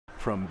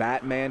From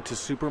Batman to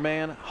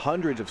Superman,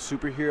 hundreds of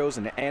superheroes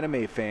and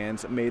anime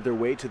fans made their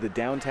way to the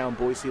downtown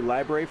Boise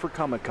Library for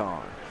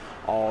Comic-Con,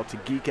 all to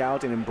geek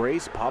out and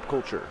embrace pop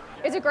culture.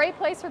 It's a great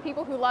place for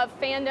people who love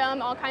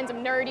fandom, all kinds of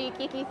nerdy,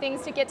 geeky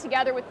things to get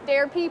together with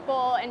their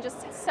people and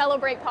just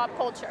celebrate pop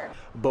culture.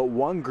 But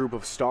one group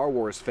of Star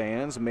Wars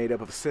fans, made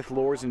up of Sith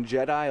Lords and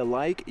Jedi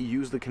alike,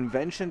 used the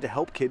convention to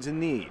help kids in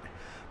need.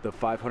 The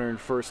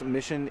 501st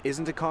mission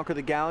isn't to conquer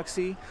the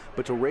galaxy,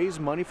 but to raise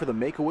money for the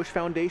Make-A-Wish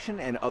Foundation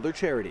and other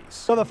charities.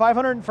 So the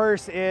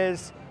 501st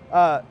is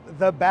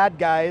the bad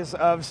guys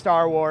of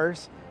Star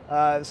Wars.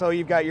 So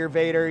you've got your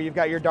Vader, you've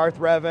got your Darth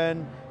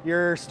Revan,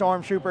 your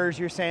Stormtroopers,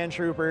 your Sand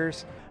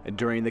Troopers.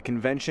 During the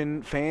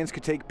convention, fans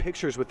could take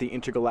pictures with the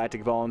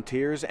intergalactic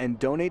volunteers and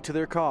donate to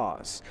their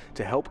cause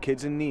to help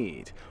kids in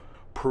need,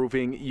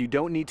 proving you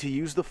don't need to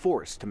use the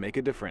Force to make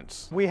a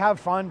difference. We have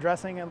fun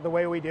dressing the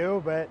way we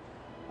do, but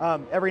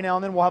every now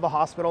and then we'll have a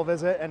hospital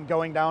visit, and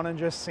going down and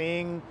just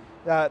seeing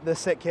the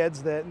sick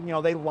kids that, you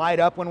know, they light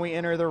up when we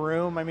enter the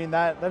room. I mean,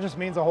 that just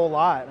means a whole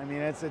lot. I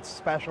mean, it's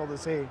special to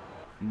see.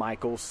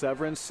 Michael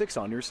Severin, 6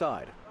 on your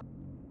side.